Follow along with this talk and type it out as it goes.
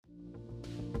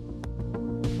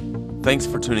Thanks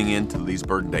for tuning in to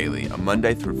Leesburg Daily, a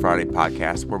Monday through Friday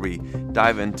podcast where we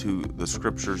dive into the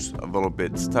scriptures a little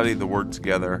bit, study the word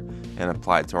together, and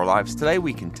apply it to our lives. Today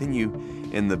we continue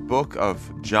in the book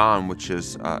of John, which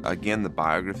is, again, the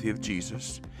biography of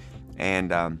Jesus.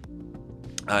 And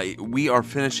we are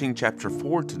finishing chapter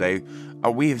 4 today.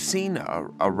 We have seen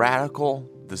a radical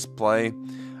display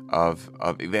of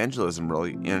evangelism,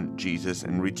 really, in Jesus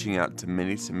and reaching out to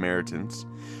many Samaritans.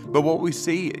 But what we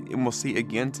see, and we'll see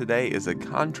again today, is a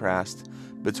contrast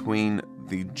between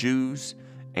the Jews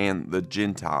and the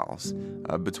Gentiles,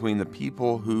 between the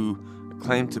people who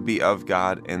claim to be of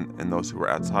God and those who are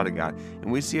outside of God.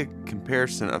 And we see a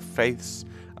comparison of faiths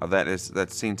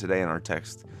that's seen today in our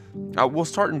text. We'll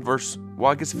start in verse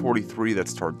 43,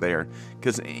 let's start there,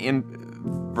 because in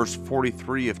verse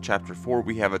 43 of chapter 4,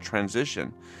 we have a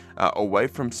transition away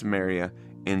from Samaria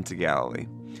into Galilee.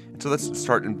 So let's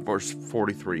start in verse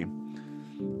 43.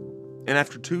 And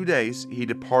after 2 days, he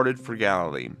departed for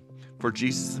Galilee, for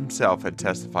Jesus himself had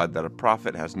testified that a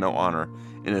prophet has no honor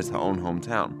in his own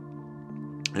hometown.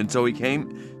 And so he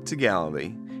came to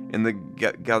Galilee, and the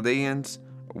Galileans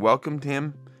welcomed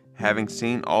him, having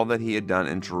seen all that he had done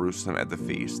in Jerusalem at the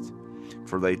feast,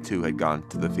 for they too had gone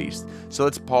to the feast. So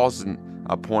let's pause and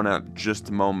point out just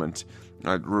a moment,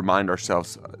 remind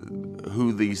ourselves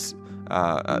who these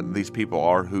people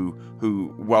are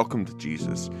who welcomed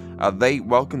Jesus. They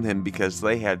welcomed him because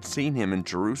they had seen him in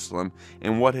Jerusalem.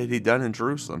 And what had he done in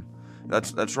Jerusalem?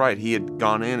 That's right. He had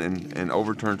gone in and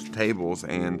overturned tables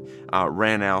and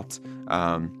ran out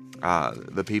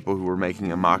the people who were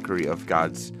making a mockery of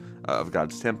God's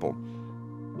temple.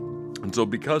 And so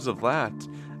because of that,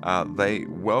 they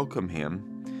welcome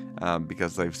him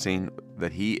because they've seen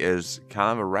that he is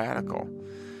kind of a radical.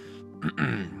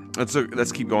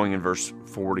 Let's keep going in verse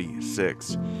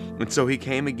 46. And so he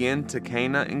came again to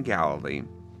Cana in Galilee,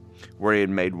 where he had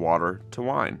made water to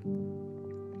wine.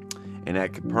 And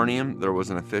at Capernaum there was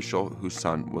an official whose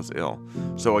son was ill.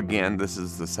 So again, this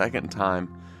is the second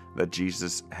time that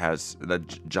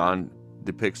John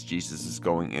depicts Jesus as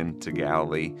going into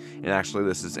Galilee. And actually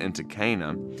this is into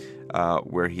Cana,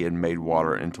 where he had made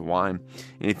water into wine.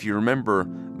 And if you remember,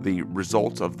 the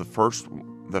result of the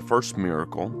first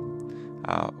miracle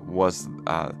was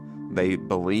they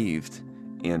believed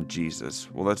in Jesus.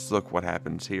 Well, let's look what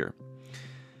happens here.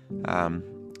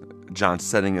 John's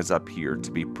setting us up here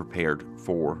to be prepared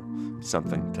for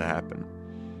something to happen.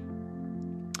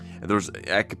 There was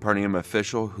at Capernaum an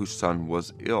official whose son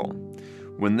was ill.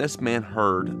 When this man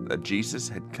heard that Jesus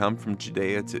had come from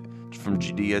Judea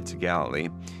to Galilee,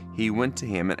 he went to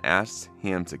him and asked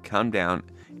him to come down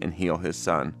and heal his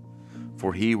son,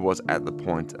 for he was at the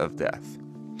point of death.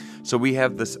 So we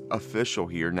have this official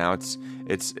here. Now it's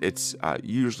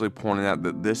usually pointed out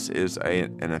that this is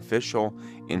an official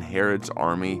in Herod's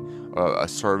army, a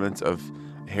servant of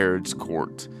Herod's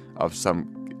court of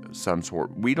some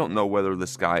sort. We don't know whether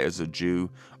this guy is a Jew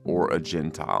or a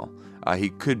Gentile. He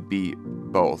could be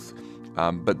both,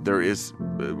 but there is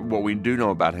what we do know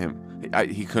about him.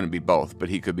 He couldn't be both, but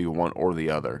he could be one or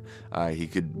the other. He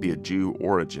could be a Jew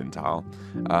or a Gentile.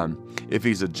 If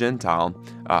he's a Gentile,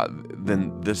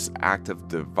 then this act of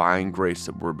divine grace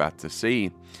that we're about to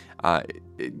see,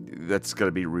 that's going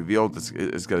to be revealed,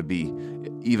 is going to be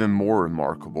even more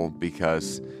remarkable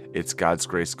because it's God's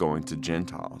grace going to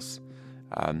Gentiles.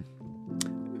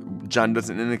 John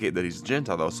doesn't indicate that he's a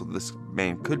Gentile, though, so this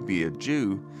man could be a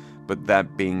Jew, but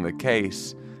that being the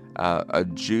case, a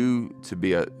Jew to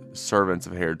be a servant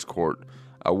of Herod's court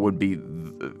would be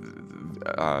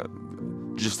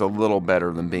just a little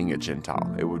better than being a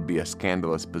Gentile. It would be a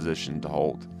scandalous position to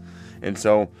hold. And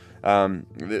so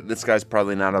this guy's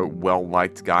probably not a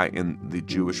well-liked guy in the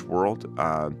Jewish world.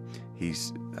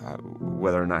 He's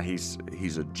whether or not he's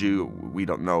a Jew, we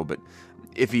don't know, but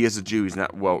if he is a Jew, he's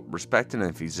not well respected. And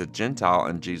if he's a Gentile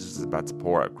and Jesus is about to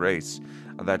pour out grace,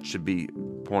 that should be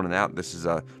pointed out. This is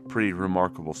a pretty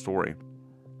remarkable story.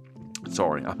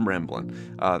 Sorry, I'm rambling.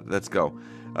 Let's go.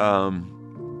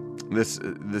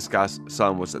 This guy's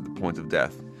son was at the point of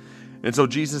death. And so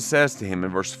Jesus says to him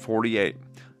in verse 48,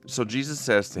 so Jesus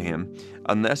says to him,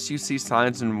 unless you see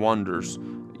signs and wonders,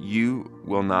 you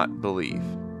will not believe.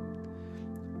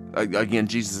 Again,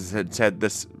 Jesus had said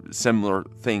this similar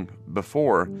thing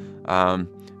before,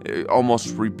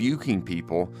 almost rebuking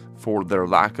people for their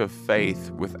lack of faith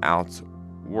without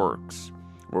works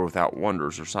or without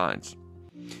wonders or signs.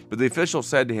 But the official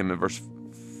said to him in verse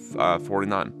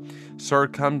 49, sir,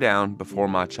 come down before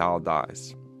my child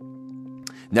dies.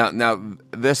 Now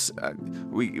this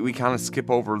we kind of skip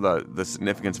over the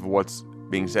significance of what's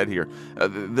being said here.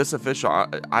 This official,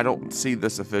 I don't see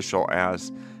this official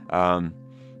as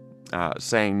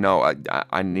saying, no,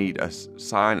 I need a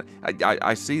sign.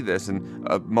 I see this, and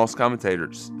most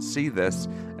commentators see this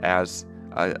as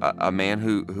a man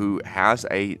who has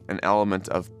an element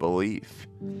of belief.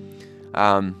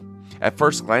 At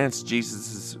first glance,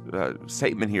 Jesus'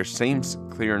 statement here seems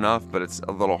clear enough, but it's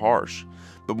a little harsh.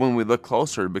 But when we look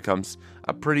closer, it becomes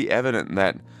pretty evident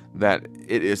that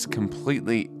it is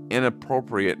completely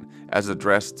inappropriate as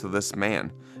addressed to this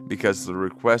man, because the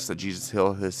request that Jesus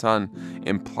heal his son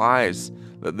implies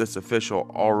that this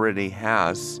official already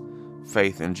has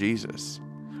faith in Jesus,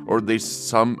 or at least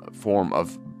some form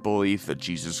of belief that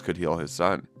Jesus could heal his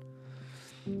son.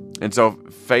 And so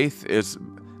faith is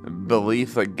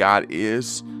belief that God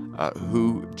is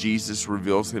who Jesus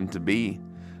reveals him to be.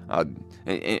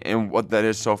 And what that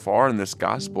is so far in this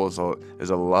gospel is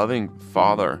a loving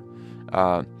Father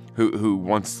who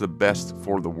wants the best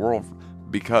for the world,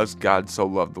 because God so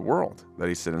loved the world that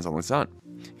he sent his only son,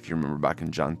 if you remember back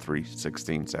in John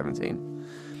 3:16, 17.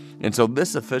 And so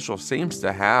this official seems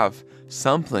to have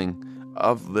something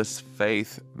of this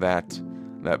faith that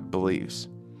believes.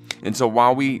 And so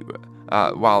while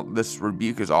this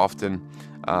rebuke is often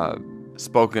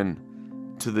spoken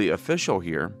to the official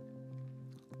here,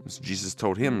 as Jesus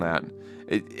told him that,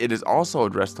 it is also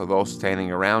addressed to those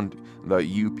standing around, the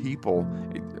you people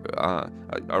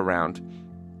around.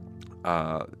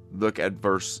 Look at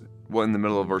in the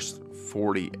middle of verse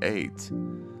 48.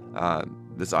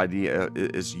 This idea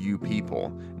is you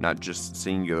people, not just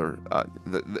singular.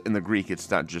 In the Greek, it's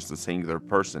not just a singular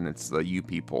person, it's the you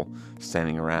people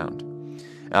standing around.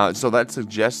 So that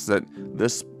suggests that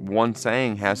this one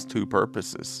saying has two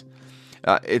purposes.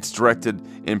 It's directed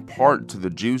in part to the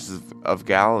Jews of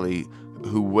Galilee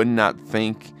who would not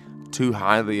think too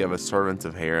highly of a servant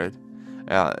of Herod.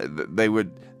 They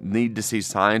would need to see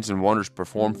signs and wonders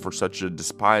performed for such a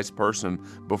despised person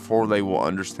before they will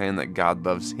understand that God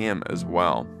loves him as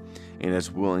well and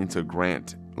is willing to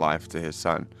grant life to his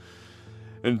son.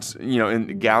 And,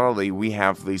 in Galilee, we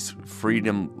have these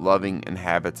freedom-loving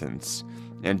inhabitants,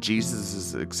 and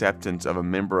Jesus' acceptance of a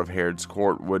member of Herod's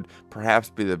court would perhaps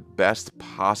be the best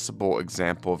possible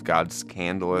example of God's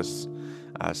scandalous,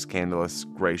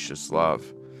 gracious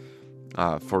love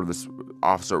for this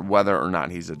officer, whether or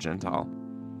not he's a Gentile.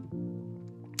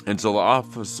 And so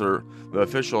the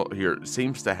official here,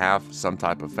 seems to have some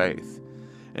type of faith.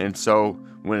 And so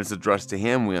when it's addressed to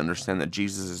him, we understand that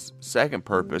Jesus' second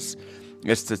purpose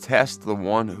is to test the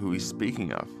one who he's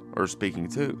speaking of, or speaking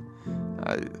to.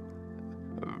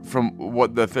 From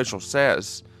what the official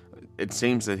says, it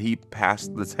seems that he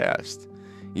passed the test.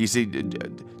 You see,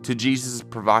 to Jesus'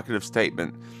 provocative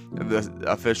statement, the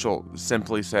official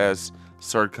simply says,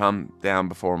 "Sir, come down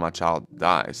before my child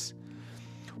dies."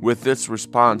 With this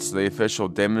response, the official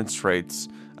demonstrates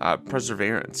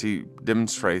perseverance. He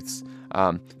demonstrates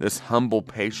this humble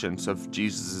patience of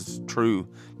Jesus' true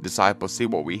disciples. See,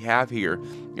 what we have here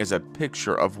is a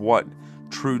picture of what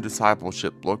true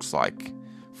discipleship looks like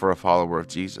for a follower of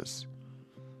Jesus.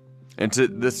 And to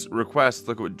this request,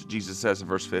 look at what Jesus says in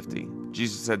verse 50.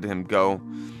 Jesus said to him, "Go,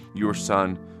 your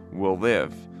son will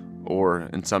live." Or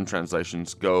in some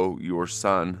translations, "Go, your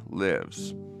son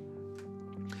lives."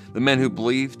 The man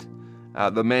believed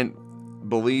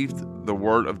the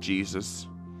word of Jesus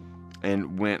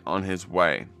and went on his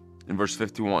way. In verse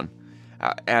 51,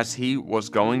 as he was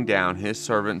going down, his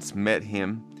servants met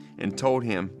him and told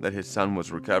him that his son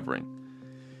was recovering.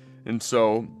 And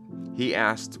so he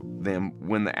asked them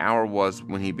when the hour was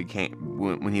when he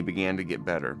began to get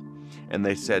better. And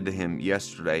they said to him,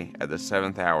 "Yesterday at the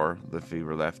 7th hour the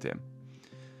fever left him."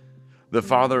 The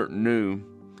father knew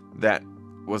that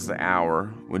was the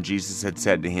hour when Jesus had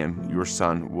said to him, "Your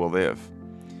son will live."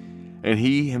 And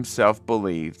he himself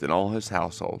believed, and all his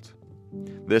household.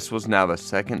 This was now the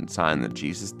second sign that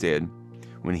Jesus did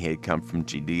when he had come from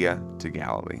Judea to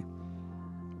Galilee.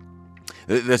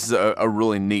 This is a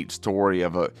really neat story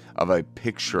of a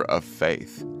picture of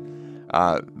faith.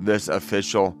 This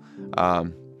official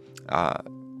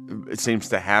seems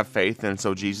to have faith, and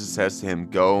so Jesus says to him,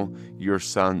 "Go, your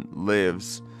son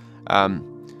lives."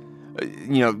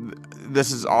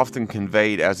 This is often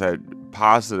conveyed as a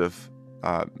positive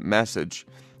message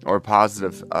or a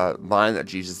positive line that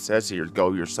Jesus says here,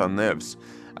 "Go, your son lives."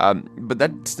 But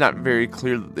that's not very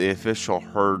clear that the official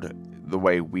heard the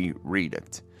way we read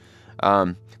it.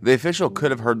 The official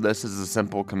could have heard this as a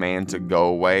simple command to go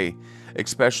away,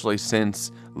 especially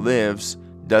since lives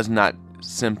does not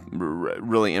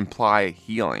really imply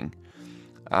healing.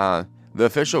 The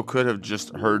official could have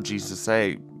just heard Jesus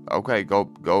say, "Okay, go,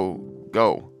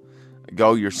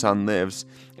 your son lives,"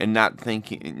 and not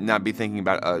be thinking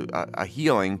about a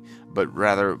healing, but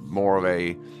rather more of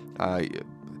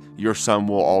your son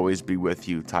will always be with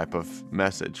you type of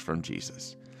message from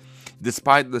Jesus.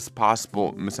 Despite this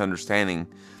possible misunderstanding,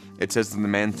 it says that the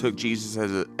man took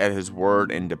Jesus at his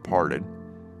word and departed.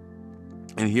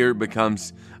 And here it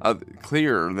becomes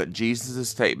clear that Jesus'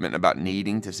 statement about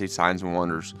needing to see signs and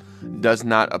wonders does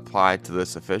not apply to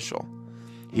this official.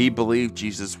 He believed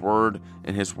Jesus' word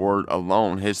and his word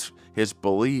alone. His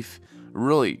belief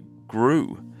really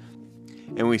grew.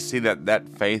 And we see that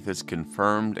faith is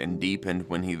confirmed and deepened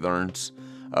when he learns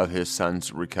of his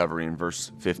son's recovery in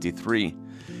verse 53.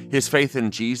 His faith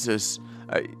in Jesus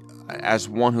as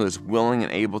one who is willing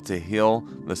and able to heal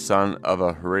the son of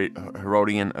a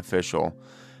Herodian official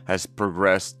has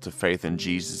progressed to faith in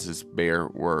Jesus' bare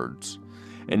words.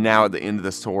 And now at the end of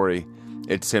the story,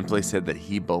 it simply said that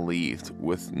he believed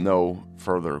with no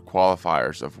further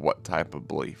qualifiers of what type of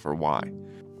belief or why.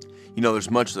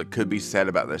 There's much that could be said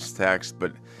about this text,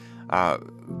 but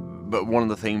one of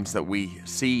the themes that we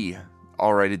see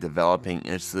already developing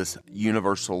is this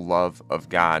universal love of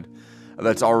God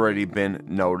that's already been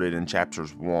noted in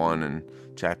chapters 1 and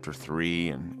chapter 3,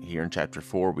 and here in chapter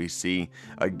 4 we see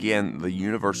again the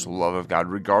universal love of God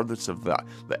regardless of the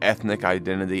ethnic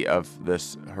identity of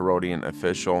this Herodian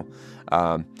official.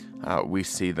 We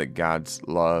see that God's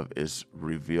love is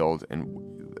revealed,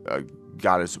 and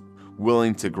God is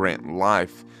willing to grant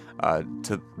life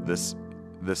to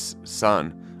this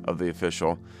son of the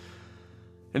official.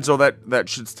 And so that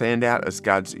should stand out as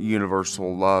God's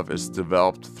universal love is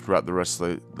developed throughout the rest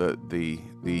of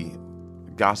the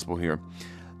gospel here.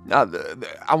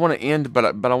 I want to end, but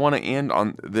I want to end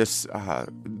on this,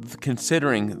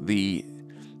 considering the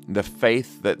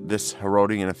faith that this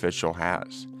Herodian official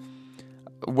has.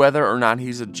 Whether or not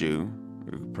he's a Jew,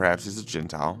 perhaps he's a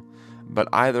Gentile, but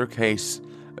either case,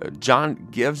 John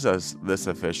gives us this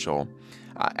official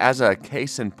as a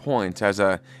case in point, as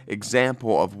an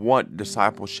example of what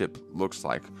discipleship looks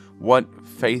like, what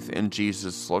faith in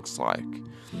Jesus looks like,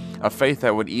 a faith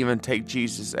that would even take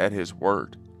Jesus at his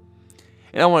word.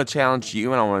 And I want to challenge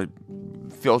you, and I want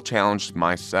to feel challenged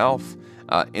myself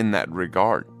in that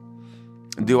regard.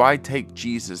 Do I take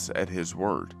Jesus at his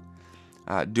word?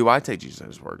 Do I take Jesus at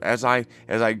his word? As I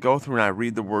go through and I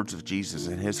read the words of Jesus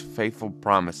and his faithful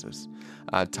promises,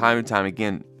 time and time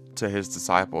again to his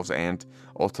disciples and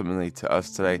ultimately to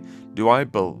us today, do I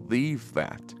believe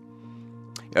that?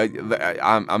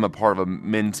 I'm a part of a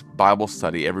men's Bible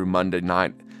study every Monday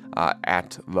night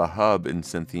at the Hub in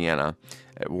Cynthiana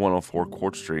at 104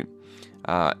 Court Street.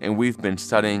 And we've been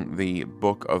studying the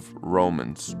book of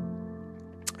Romans.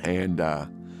 And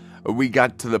we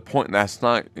got to the point last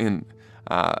night in,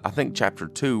 I think, chapter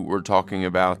 2, we're talking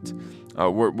about,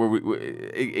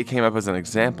 it came up as an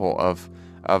example of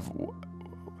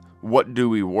what do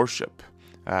we worship?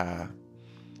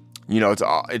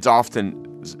 It's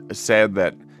often said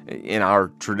that in our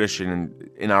tradition,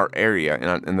 in our area,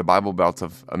 in the Bible Belt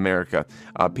of America,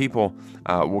 people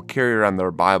will carry around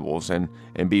their Bibles and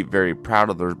be very proud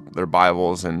of their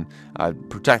Bibles and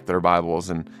protect their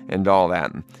Bibles and all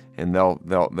that, and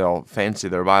they'll fancy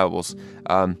their Bibles,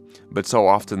 but so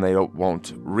often they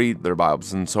won't read their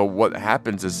Bibles, and so what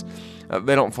happens is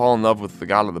they don't fall in love with the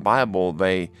God of the Bible.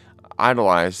 They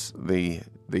idolize the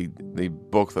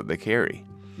book that they carry.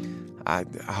 I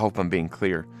hope I'm being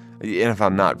clear. And if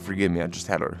I'm not, forgive me. I just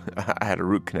had a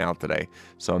root canal today,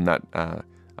 so I'm not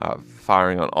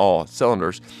firing on all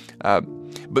cylinders.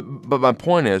 But my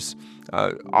point is,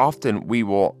 often we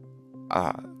will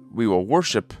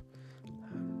worship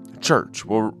church,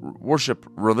 we'll worship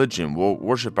religion, we'll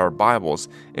worship our Bibles,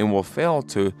 and we'll fail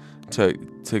to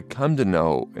come to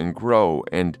know and grow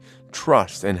and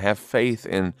trust and have faith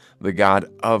in the God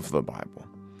of the Bible.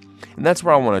 And that's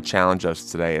where I want to challenge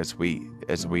us today as we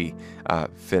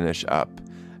finish up.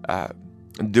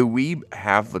 Do we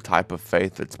have the type of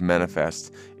faith that's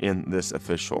manifest in this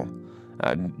official?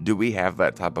 Do we have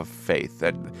that type of faith,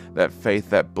 that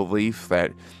faith, that belief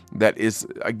that is,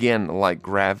 again, like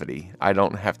gravity? I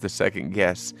don't have to second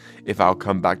guess if I'll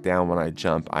come back down when I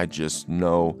jump. I just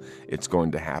know it's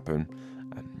going to happen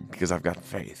because I've got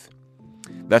faith.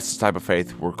 That's the type of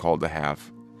faith we're called to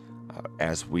have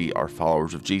as we are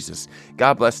followers of Jesus.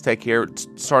 God bless. Take care.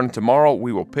 Starting tomorrow,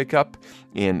 we will pick up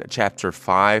in chapter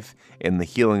 5 in the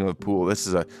healing of the pool. This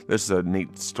is a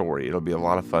neat story. It'll be a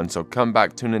lot of fun. So come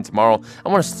back, tune in tomorrow. I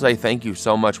want to say thank you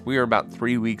so much. We are about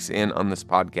 3 weeks in on this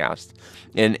podcast,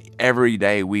 and every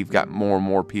day we've got more and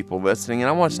more people listening. And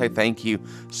I want to say thank you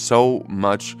so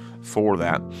much for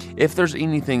that. If there's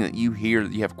anything that you hear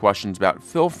that you have questions about,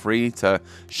 feel free to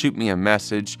shoot me a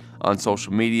message on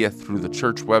social media through the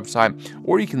church website,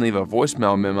 or you can leave a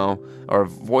voicemail memo or a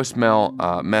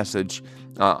voicemail message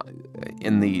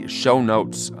in the show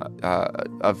notes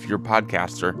of your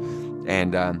podcaster,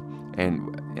 and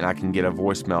I can get a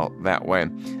voicemail that way.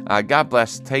 God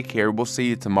bless. Take care. We'll see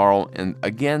you tomorrow. And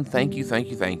again, thank you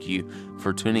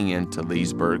for tuning in to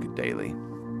Leesburg Daily.